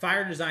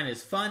fire design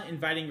is fun,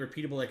 inviting,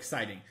 repeatable,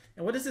 exciting.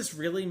 And what does this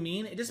really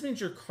mean? It just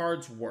means your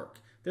cards work.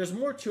 There's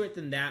more to it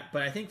than that,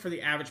 but I think for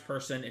the average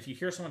person, if you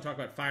hear someone talk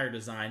about fire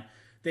design,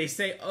 they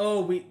say,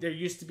 oh, there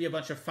used to be a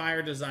bunch of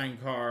fire design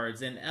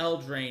cards, and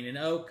Eldraine, and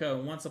Oko,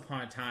 and Once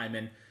Upon a Time,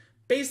 and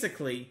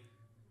basically,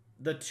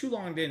 the too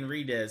long didn't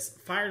read is,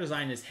 fire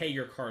design is, hey,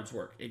 your cards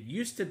work. It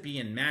used to be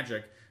in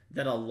Magic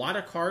that a lot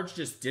of cards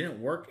just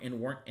didn't work and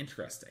weren't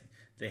interesting.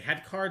 They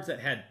had cards that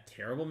had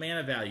terrible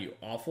mana value,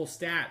 awful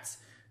stats.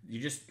 You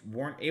just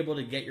weren't able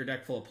to get your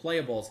deck full of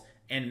playables,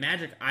 and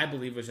Magic, I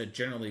believe, was a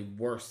generally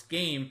worse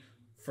game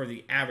for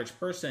the average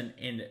person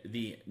in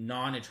the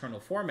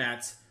non-eternal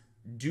formats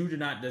due to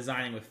not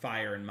designing with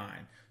fire in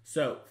mind.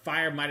 So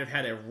fire might have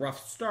had a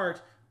rough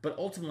start, but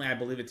ultimately I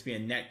believe it to be a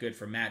net good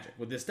for Magic.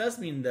 What this does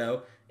mean,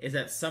 though, is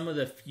that some of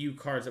the few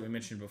cards that we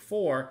mentioned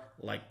before,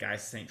 like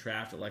Geist of St.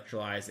 Traft,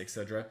 Electrolyze,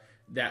 etc.,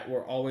 that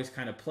were always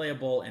kind of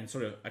playable and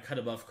sort of a cut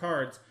above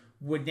cards,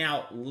 would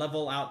now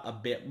level out a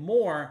bit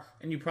more,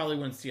 and you probably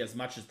wouldn't see as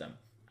much as them.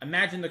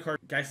 Imagine the card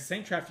Geist of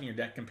St. Traft in your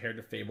deck compared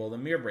to Fable the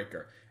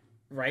Mirrorbreaker,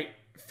 right?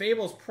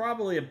 Fable's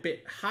probably a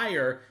bit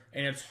higher,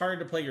 and it's hard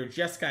to play your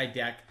Jeskai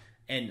deck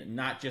and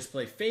not just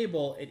play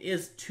Fable. It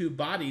is two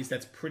bodies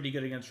that's pretty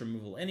good against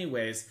removal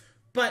anyways,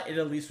 but it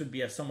at least would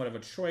be a somewhat of a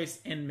choice,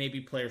 and maybe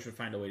players would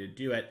find a way to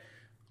do it.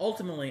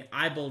 Ultimately,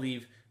 I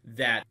believe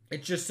that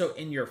it's just so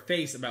in your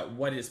face about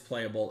what is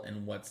playable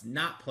and what's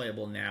not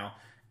playable now,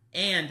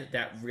 and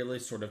that really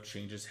sort of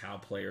changes how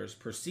players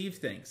perceive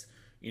things.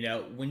 You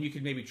know, when you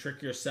can maybe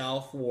trick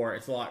yourself or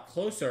it's a lot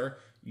closer,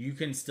 you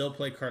can still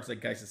play cards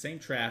like Geist of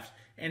St. Traft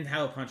and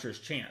have a puncher's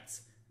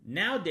chance.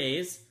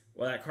 Nowadays,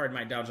 while that card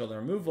might dodge all the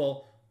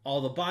removal,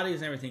 all the bodies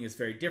and everything is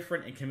very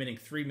different, and committing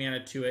 3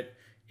 mana to it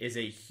is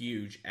a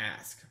huge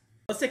ask.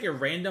 Let's take a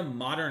random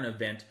Modern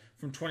event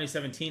from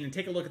 2017 and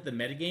take a look at the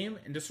metagame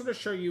and to sort of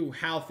show you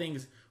how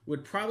things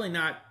would probably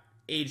not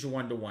age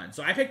 1-to-1.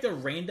 So I picked a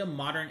random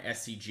Modern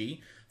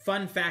SCG.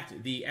 Fun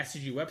fact, the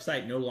SCG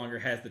website no longer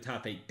has the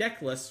top 8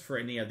 deck lists for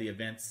any of the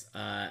events,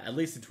 at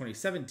least in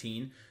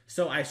 2017.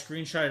 So I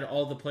screenshotted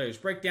all the players'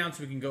 breakdowns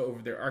so we can go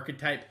over their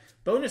archetype.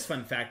 Bonus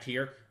fun fact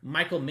here,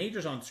 Michael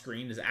Majors on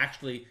screen is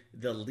actually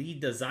the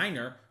lead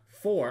designer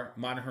for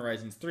Modern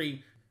Horizons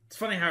 3. It's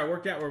funny how it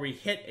worked out where we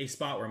hit a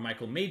spot where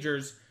Michael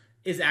Majors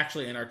is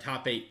actually in our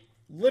top 8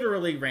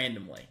 literally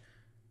randomly.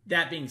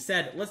 That being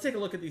said, let's take a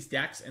look at these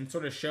decks and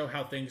sort of show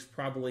how things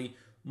probably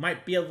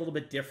might be a little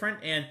bit different.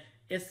 And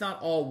it's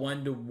not all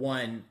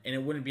 1-to-1, and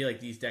it wouldn't be like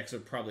these decks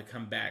would probably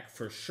come back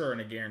for sure in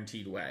a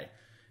guaranteed way.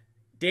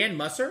 Dan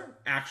Musser,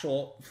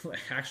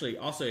 actually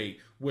also a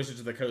Wizards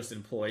of the Coast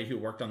employee who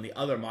worked on the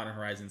other Modern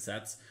Horizon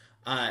sets,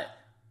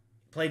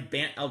 played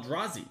Bant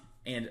Eldrazi.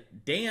 And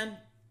Dan,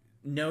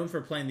 known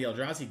for playing the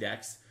Eldrazi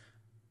decks,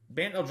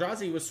 Bant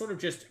Eldrazi was sort of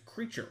just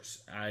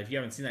creatures. If you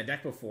haven't seen that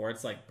deck before,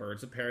 it's like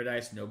Birds of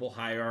Paradise, Noble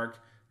Hierarch,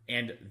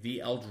 and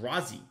the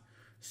Eldrazi.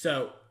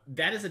 So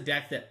that is a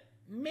deck that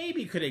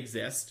maybe could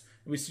exist.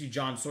 We see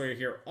John Sawyer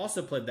here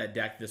also played that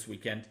deck this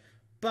weekend,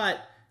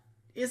 but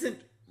isn't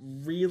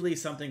really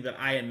something that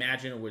I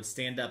imagine would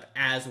stand up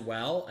as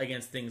well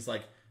against things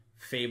like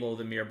Fable,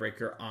 the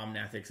Mirrorbreaker,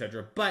 Omnath,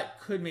 etc., but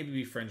could maybe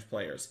be fringe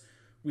players.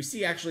 We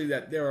see actually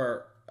that there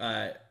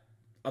are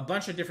a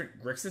bunch of different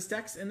Grixis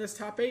decks in this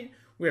top 8.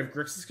 We have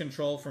Grixis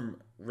Control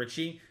from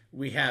Richie,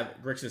 we have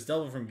Grixis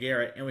Delver from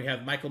Garrett, and we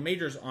have Michael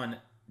Majors on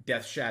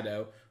Death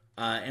Shadow,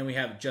 and we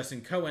have Justin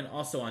Cohen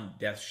also on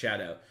Death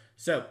Shadow.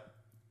 So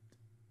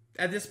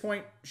at this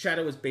point,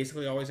 Shadow is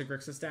basically always a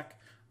Grixis deck.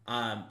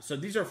 So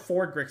these are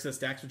 4 Grixis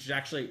decks, which is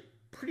actually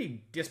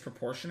pretty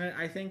disproportionate,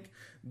 I think.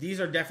 These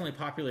are definitely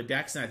popular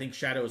decks, and I think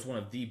Shadow is one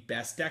of the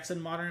best decks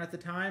in Modern at the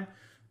time.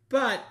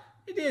 But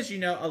it is,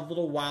 a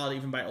little wild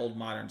even by old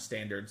Modern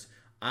standards.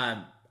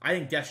 I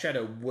think Death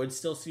Shadow would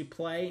still see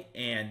play,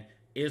 and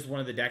is one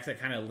of the decks that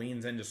kind of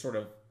leans into sort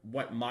of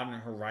what Modern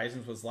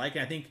Horizons was like.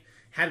 And I think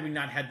had we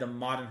not had the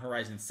Modern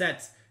Horizon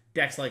sets,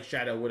 decks like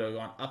Shadow would have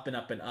gone up and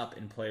up and up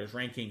in players'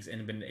 rankings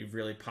and been a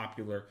really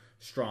popular,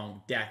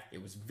 strong deck.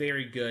 It was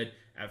very good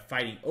at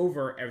fighting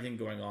over everything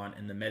going on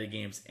in the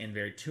metagames and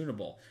very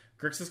tunable.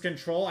 Grixis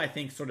Control, I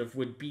think, sort of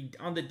would be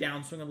on the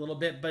downswing a little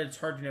bit, but it's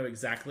hard to know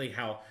exactly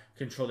how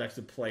control decks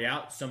would play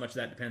out. So much of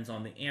that depends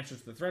on the answers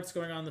to the threats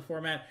going on in the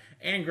format.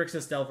 And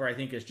Grixis Delver, I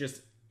think, is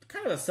just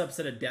kind of a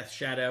subset of Death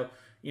Shadow.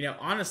 You know,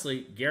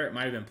 honestly, Garrett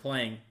might have been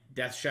playing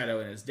Death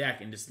Shadow in his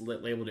deck and just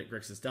labeled it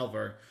Grixis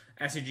Delver.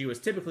 SCG was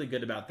typically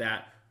good about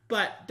that,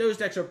 but those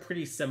decks are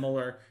pretty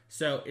similar,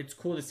 so it's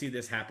cool to see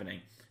this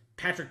happening.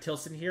 Patrick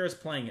Tilson here is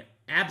playing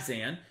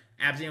Abzan.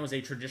 Abzan was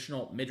a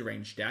traditional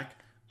mid-range deck.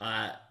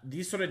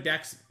 These sort of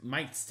decks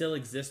might still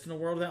exist in a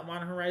world without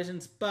Modern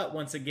Horizons, but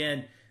once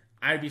again,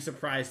 I'd be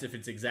surprised if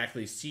it's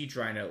exactly Siege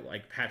Rhino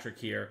like Patrick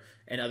here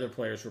and other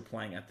players were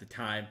playing at the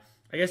time.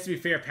 I guess to be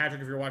fair, Patrick,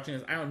 if you're watching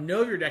this, I don't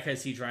know if your deck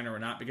has Siege Rhino or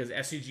not because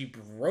SCG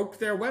broke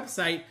their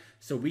website,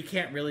 so we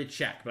can't really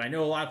check. But I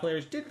know a lot of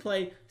players did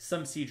play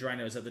some Siege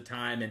Rhinos at the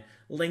time and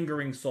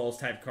Lingering Souls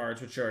type cards,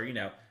 which are, you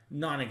know,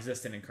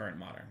 non-existent in current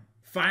Modern.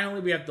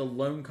 Finally, we have the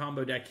lone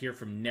combo deck here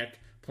from Nick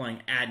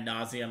playing Ad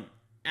Nauseam.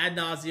 Ad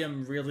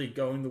Nauseam really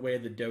going the way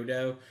of the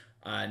dodo,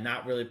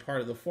 not really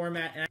part of the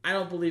format. And I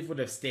don't believe would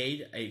have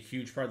stayed a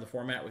huge part of the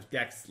format with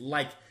decks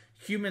like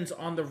Humans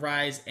on the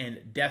Rise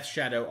and Death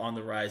Shadow on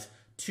the Rise.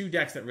 Two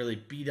decks that really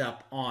beat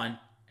up on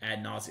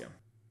Ad Nauseam.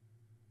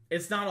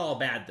 It's not all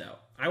bad, though.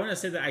 I want to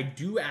say that I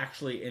do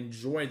actually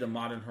enjoy the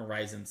Modern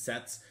Horizon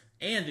sets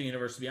and the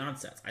Universe Beyond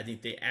sets. I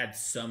think they add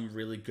some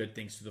really good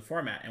things to the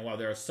format. And while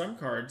there are some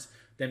cards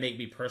that make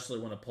me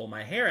personally want to pull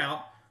my hair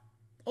out,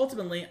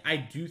 ultimately, I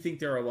do think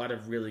there are a lot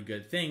of really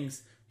good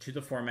things to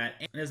the format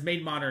and has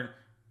made Modern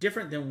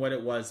different than what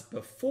it was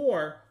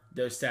before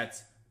those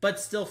sets, but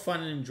still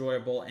fun and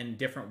enjoyable in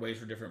different ways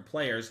for different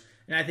players.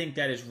 And I think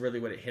that is really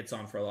what it hits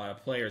on for a lot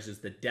of players is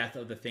the death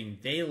of the thing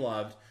they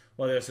loved,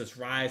 while there's this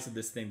rise of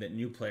this thing that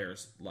new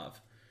players love.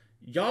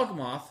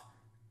 Yawgmoth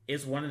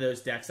is one of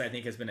those decks I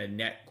think has been a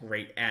net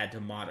great add to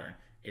Modern.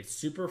 It's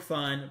super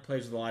fun,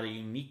 plays with a lot of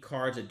unique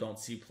cards that don't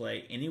see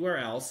play anywhere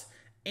else,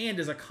 and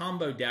is a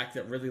combo deck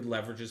that really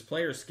leverages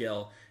player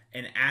skill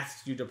and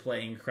asks you to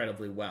play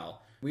incredibly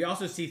well. We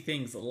also see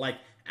things like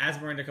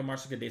Asmar Indica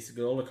Marshal Kadesa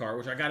Golokar,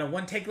 which I got in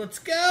one take. Let's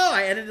go!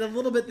 I edited a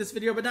little bit this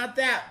video, but not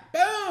that.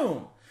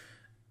 Boom!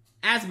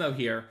 Asmo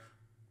here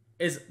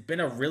has been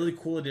a really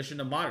cool addition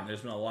to Modern.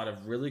 There's been a lot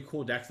of really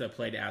cool decks that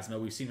played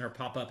Asmo. We've seen her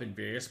pop up in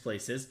various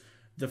places.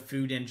 The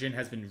food engine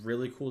has been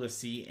really cool to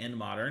see in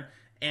Modern.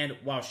 And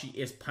while she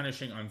is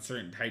punishing on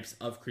certain types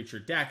of creature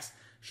decks,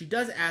 she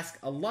does ask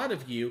a lot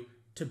of you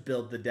to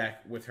build the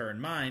deck with her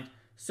in mind.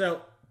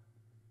 So,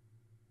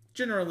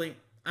 generally,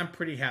 I'm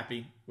pretty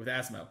happy with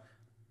Asmo.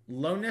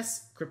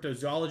 Lonus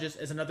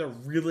Cryptozoologist is another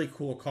really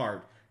cool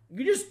card.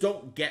 You just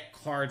don't get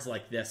cards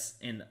like this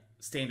in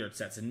standard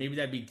sets, and maybe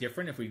that'd be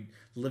different if we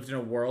lived in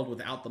a world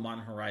without the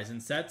Modern Horizon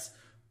sets.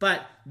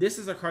 But this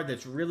is a card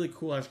that's really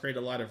cool, has created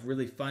a lot of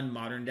really fun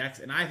Modern decks,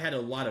 and I've had a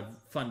lot of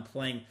fun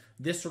playing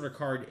this sort of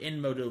card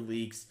in Moto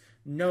Leagues,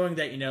 knowing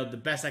that, you know, the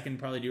best I can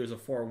probably do is a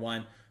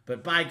 4-1,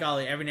 but by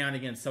golly, every now and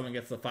again someone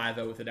gets the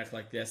 5-0 with a deck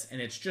like this, and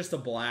it's just a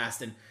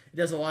blast, and it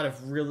does a lot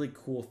of really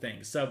cool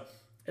things. So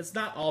it's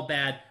not all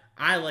bad.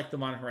 I like the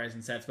Modern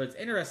Horizon sets, but it's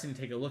interesting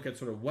to take a look at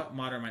sort of what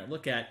Modern might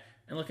look at,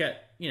 and look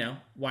at, you know,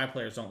 why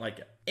players don't like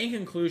it. In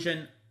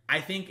conclusion, I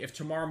think if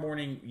tomorrow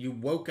morning you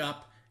woke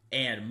up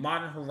and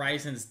Modern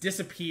Horizons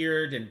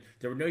disappeared and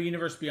there were no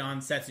Universe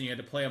Beyond sets and you had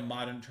to play a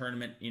Modern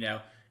tournament, you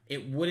know,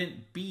 it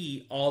wouldn't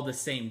be all the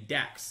same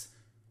decks.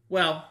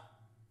 Well,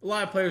 a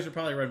lot of players would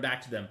probably run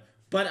back to them.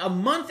 But a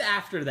month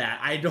after that,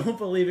 I don't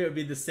believe it would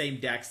be the same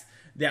decks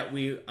that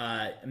we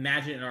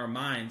imagine in our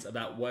minds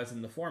about what's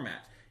in the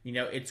format. You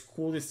know, it's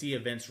cool to see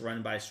events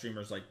run by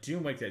streamers like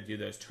Doomwick that do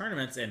those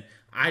tournaments, and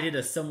I did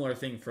a similar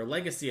thing for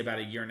Legacy about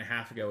a year and a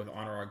half ago with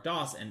Honorog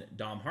Doss and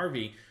Dom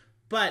Harvey,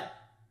 but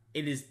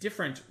it is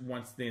different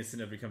once the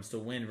incentive becomes to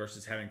win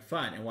versus having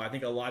fun. And while I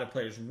think a lot of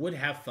players would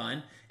have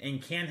fun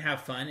and can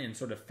have fun in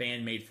sort of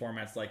fan-made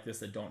formats like this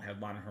that don't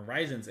have Modern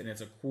Horizons, and it's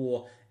a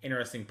cool,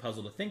 interesting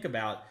puzzle to think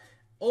about,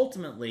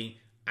 ultimately,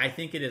 I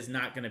think it is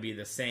not going to be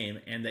the same,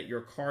 and that your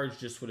cards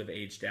just would have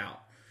aged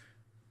out.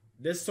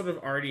 This sort of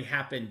already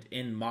happened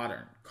in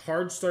Modern.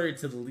 Cards started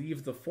to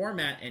leave the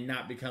format and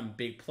not become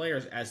big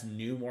players as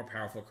new, more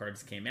powerful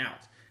cards came out.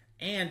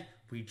 And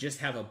we just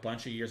have a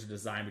bunch of years of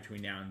design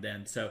between now and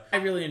then. So I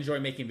really enjoy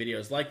making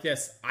videos like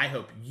this. I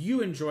hope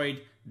you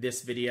enjoyed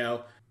this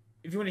video.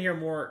 If you want to hear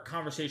more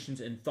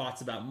conversations and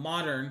thoughts about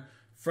Modern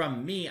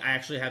from me, I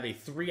actually have a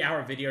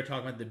 3-hour video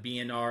talking about the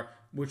BNR,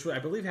 which I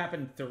believe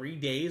happened 3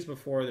 days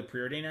before the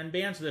preordained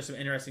unban, so there's some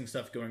interesting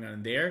stuff going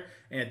on there.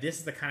 And if this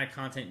is the kind of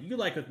content you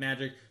like with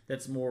Magic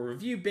that's more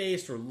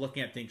review-based or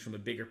looking at things from a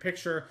bigger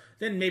picture,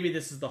 then maybe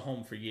this is the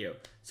home for you.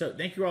 So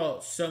thank you all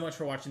so much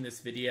for watching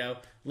this video.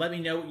 Let me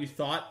know what you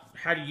thought.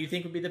 How do you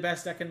think would be the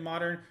best deck in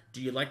Modern?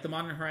 Do you like the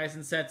Modern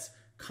Horizon sets?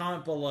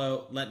 Comment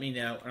below, let me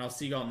know, and I'll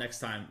see you all next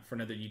time for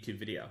another YouTube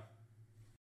video.